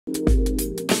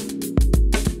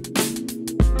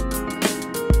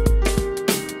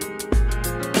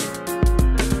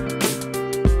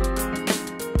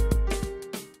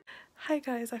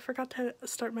guys, I forgot to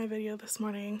start my video this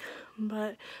morning,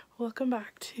 but welcome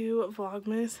back to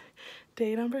Vlogmas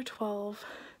day number 12.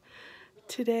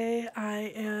 Today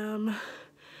I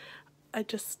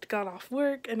just got off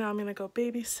work and now I'm gonna go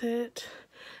babysit,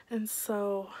 and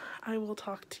so I will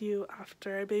talk to you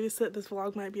after I babysit. This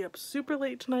vlog might be up super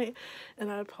late tonight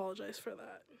and I apologize for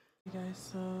that. Hey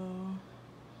guys, so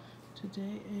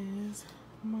today is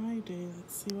my day.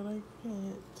 Let's see what I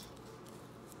get.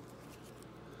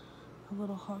 A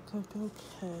little hot cocoa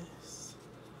kiss.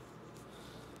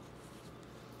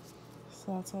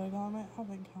 So that's what I got on my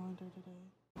advent calendar today.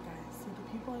 Guys, so the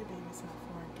people I babysat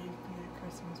for gave me a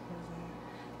Christmas present,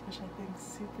 which I think is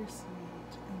super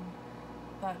sweet, and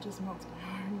that just melts my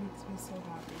heart and makes me so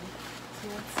happy.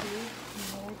 So let's see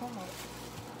what I got.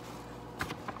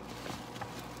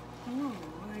 Oh,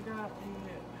 I got a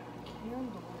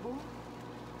candle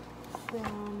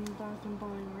from Bath and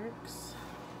Body Works.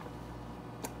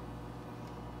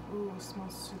 Ooh, it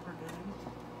smells super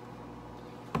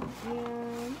good.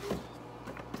 And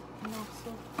I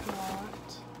also got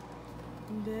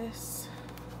this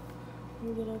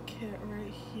little kit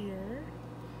right here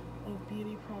of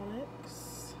beauty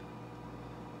products.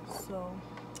 So,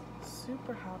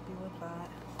 super happy with that.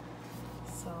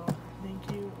 So,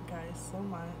 thank you guys so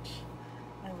much.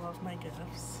 I love my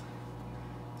gifts.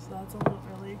 So that's a little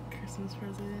early Christmas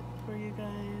present for you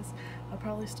guys. I'll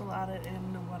probably still add it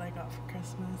in what I got for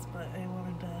Christmas, but I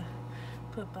wanted to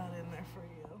put that in there for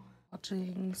you.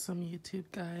 Watching some YouTube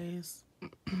guys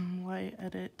while I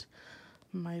edit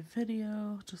my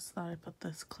video. Just thought I'd put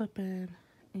this clip in.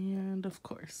 And of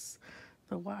course,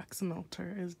 the wax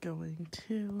melter is going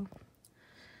too.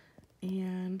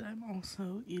 And I'm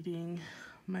also eating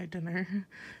my dinner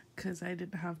because I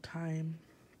didn't have time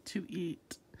to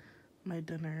eat my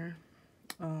dinner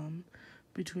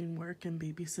between work and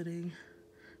babysitting,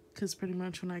 because pretty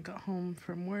much when I got home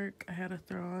from work I had to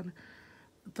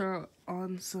throw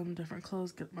on some different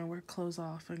clothes, get my work clothes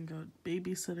off, and go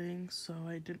babysitting, so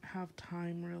I didn't have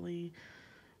time really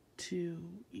to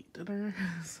eat dinner.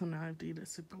 So now I have to eat it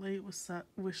super late,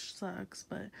 which sucks,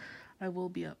 but I will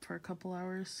be up for a couple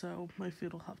hours, so my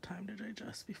food will have time to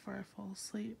digest before I fall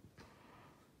asleep.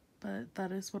 But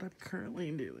that is what I'm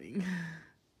currently doing.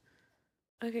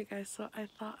 Okay guys, so I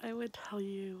thought I would tell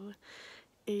you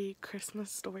a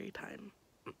Christmas story time.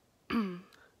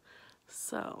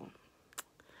 So,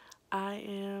 I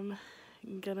am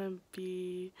gonna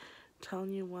be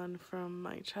telling you one from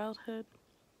my childhood.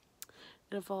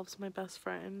 It involves my best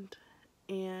friend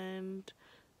and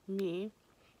me.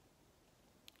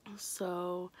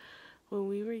 So, when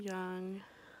we were young,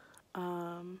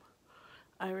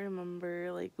 I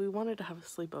remember, like, we wanted to have a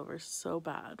sleepover so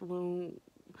bad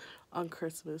on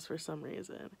Christmas for some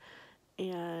reason,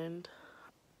 and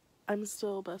I'm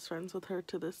still best friends with her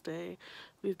to this day.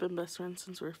 We've been best friends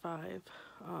since we were 5,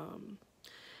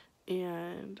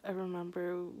 and I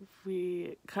remember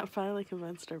we finally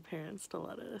convinced our parents to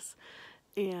let us,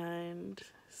 and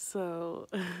so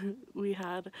we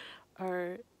had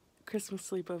our Christmas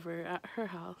sleepover at her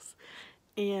house,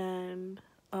 and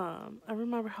I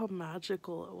remember how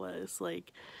magical it was.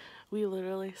 Like, we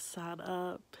literally sat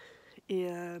up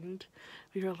and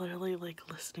we were literally like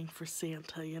listening for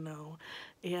Santa, you know,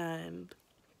 and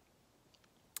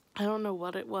I don't know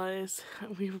what it was.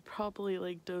 We were probably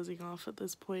like dozing off at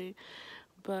this point,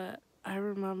 but I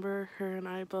remember her and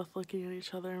I both looking at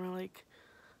each other and we're like,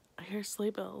 I hear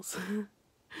sleigh bells.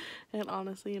 And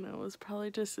honestly, you know, it was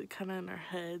probably just kind of in our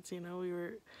heads, you know, we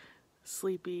were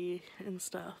sleepy and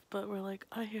stuff, but we're like,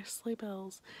 I hear sleigh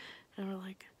bells, and we're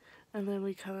like, and then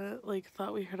we kind of like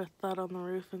thought we heard a thud on the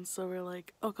roof, and so we're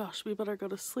like, oh gosh, we better go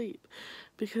to sleep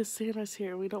because Santa's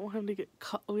here. We don't want him to get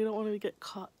caught. We don't want him to get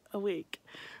caught awake.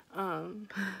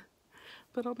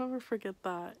 But I'll never forget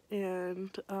that,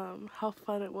 and how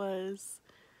fun it was.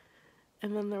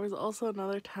 And then there was also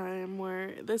another time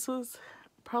where this was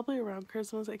probably around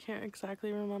Christmas. I can't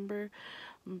exactly remember,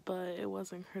 but it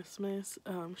wasn't Christmas.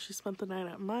 She spent the night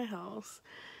at my house,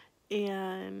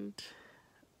 and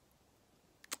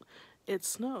it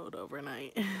snowed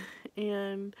overnight.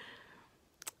 And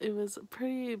it was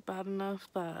pretty bad enough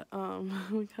that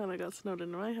we kind of got snowed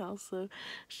into my house, so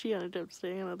she ended up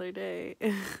staying another day.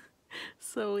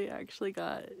 So we actually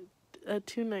got a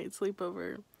 2-night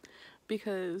sleepover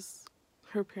because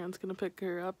her parents gonna pick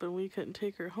her up and we couldn't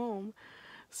take her home.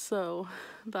 So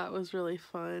that was really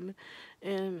fun,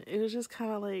 and it was just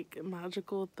kind of like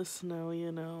magical with the snow, you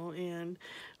know, and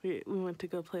we went to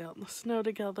go play out in the snow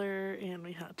together, and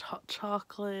we had hot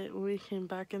chocolate when we came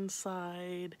back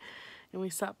inside, and we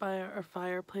sat by our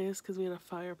fireplace because we had a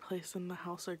fireplace in the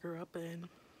house I grew up in.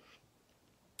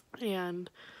 And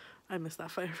I miss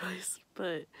that fireplace,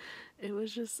 but it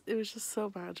was just so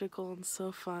magical and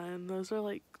so fun. Those are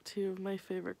like two of my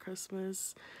favorite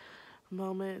Christmas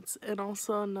moments. And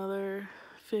also another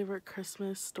favorite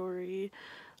Christmas story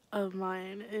of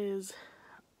mine is,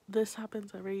 this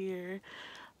happens every year.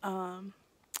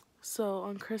 So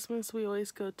on Christmas we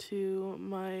always go to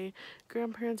my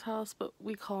grandparents' house, but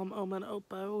we call them Oma and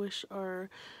Opa, which are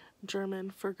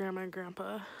German for grandma and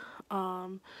grandpa.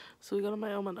 So we go to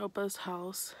my Oma and Opa's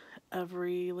house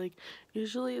every, like,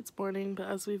 usually it's morning, but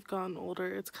as we've gotten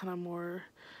older it's kind of more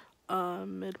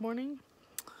mid-morning,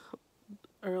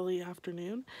 early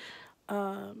afternoon.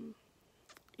 And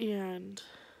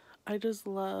I just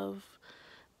love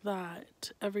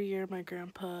that every year my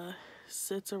grandpa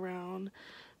sits around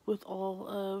with all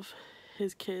of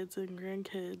his kids and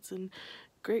grandkids and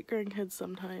great grandkids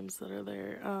sometimes that are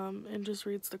there, and just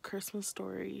reads the Christmas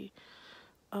story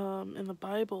in the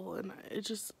Bible. And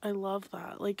I love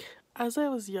that. Like, as I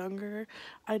was younger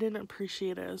I didn't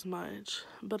appreciate it as much,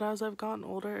 but as I've gotten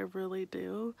older I really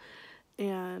do.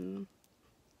 And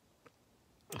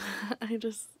I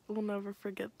just will never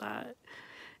forget that.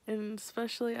 And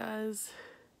especially as,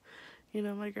 you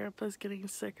know, my grandpa's getting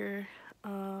sicker,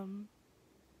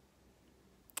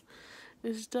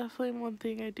 it's definitely one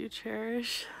thing I do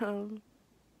cherish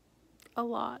a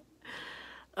lot.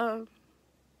 But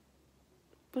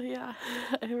yeah,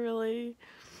 I really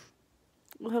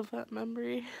love that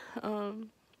memory. You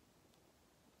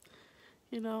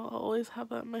know, I'll always have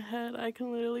that in my head. I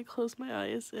can literally close my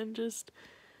eyes and just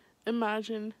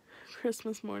imagine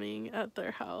Christmas morning at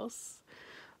their house.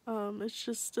 It's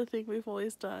just a thing we've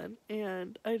always done,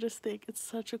 and I just think it's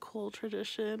such a cool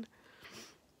tradition.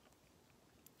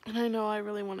 And I know I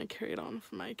really want to carry it on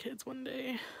for my kids one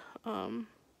day.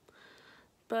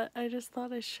 But I just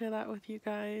thought I'd share that with you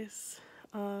guys,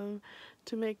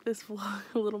 to make this vlog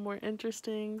a little more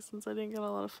interesting, since I didn't get a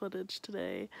lot of footage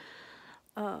today.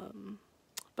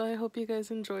 But I hope you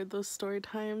guys enjoyed those story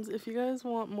times. If you guys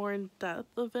want more in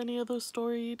depth of any of those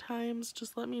story times,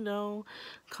 just let me know.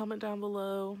 Comment down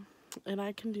below and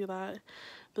I can do that.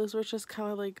 Those were just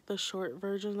kind of like the short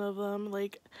version of them.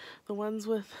 Like the ones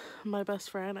with my best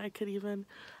friend, I could even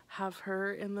have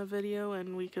her in the video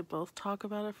and we could both talk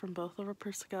about it from both of our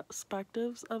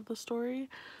perspectives of the story.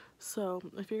 So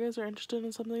if you guys are interested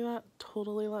in something like that,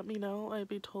 totally let me know. I'd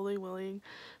be totally willing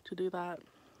to do that.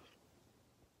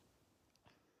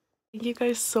 Thank you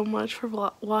guys so much for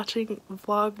watching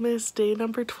Vlogmas day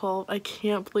number 12. I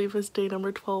can't believe it's day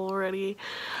number 12 already.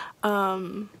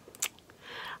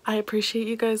 I appreciate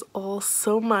you guys all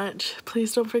so much.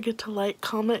 Please don't forget to like,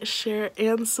 comment, share,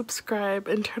 and subscribe,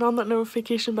 and turn on that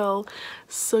notification bell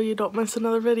so you don't miss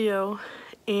another video.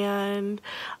 And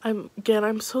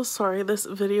I'm so sorry this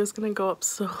video is gonna go up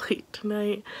so late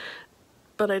tonight,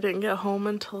 but I didn't get home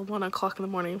until 1 o'clock in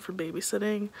the morning for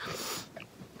babysitting.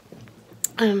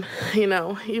 And you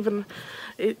know, even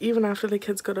after the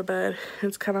kids go to bed,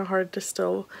 it's kind of hard to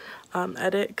still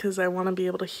edit, because I want to be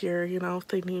able to hear, you know, if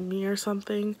they need me or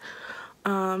something.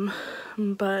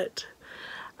 But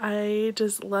I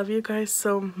just love you guys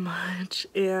so much,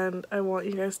 and I want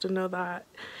you guys to know that.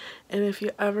 And if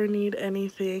you ever need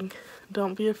anything,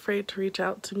 don't be afraid to reach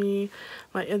out to me.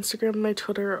 My Instagram and my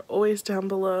Twitter are always down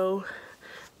below.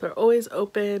 They're always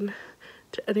open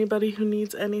to anybody who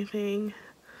needs anything.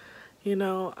 You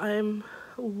know, I'm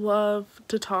love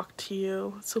to talk to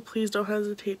you, so please don't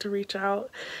hesitate to reach out.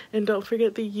 And don't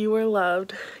forget that you are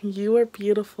loved, you are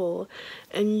beautiful,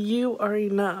 and you are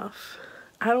enough.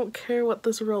 I don't care what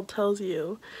this world tells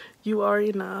you. You are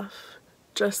enough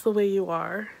just the way you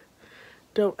are.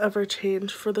 Don't ever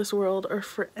change for this world or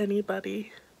for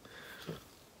anybody.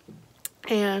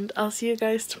 And I'll see you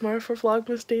guys tomorrow for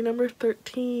Vlogmas day number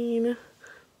 13.